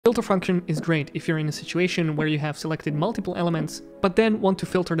Filter function is great if you're in a situation where you have selected multiple elements, but then want to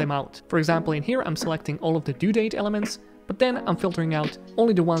filter them out. For example, in here I'm selecting all of the due date elements, but then I'm filtering out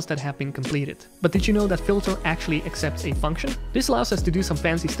only the ones that have been completed. But did you know that filter actually accepts a function? This allows us to do some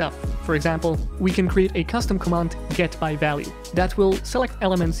fancy stuff. For example, we can create a custom command getByValue that will select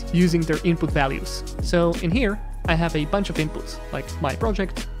elements using their input values. So in here, I have a bunch of inputs, like my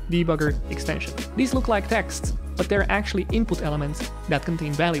project, debugger, extension. These look like text, but they're actually input elements that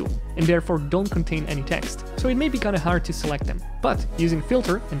contain value, and therefore don't contain any text. So it may be kinda hard to select them. But using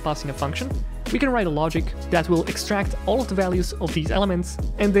filter and passing a function, we can write a logic that will extract all of the values of these elements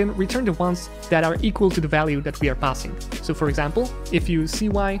and then return the ones that are equal to the value that we are passing. So for example, if you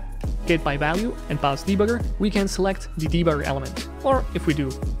cy getByValue and pass debugger, we can select the debugger element. Or if we do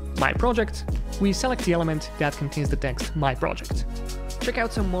my project, we select the element that contains the text my project. Check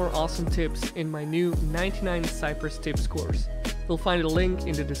out some more awesome tips in my new 99 Cypress Tips course. You'll find a link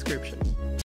in the description.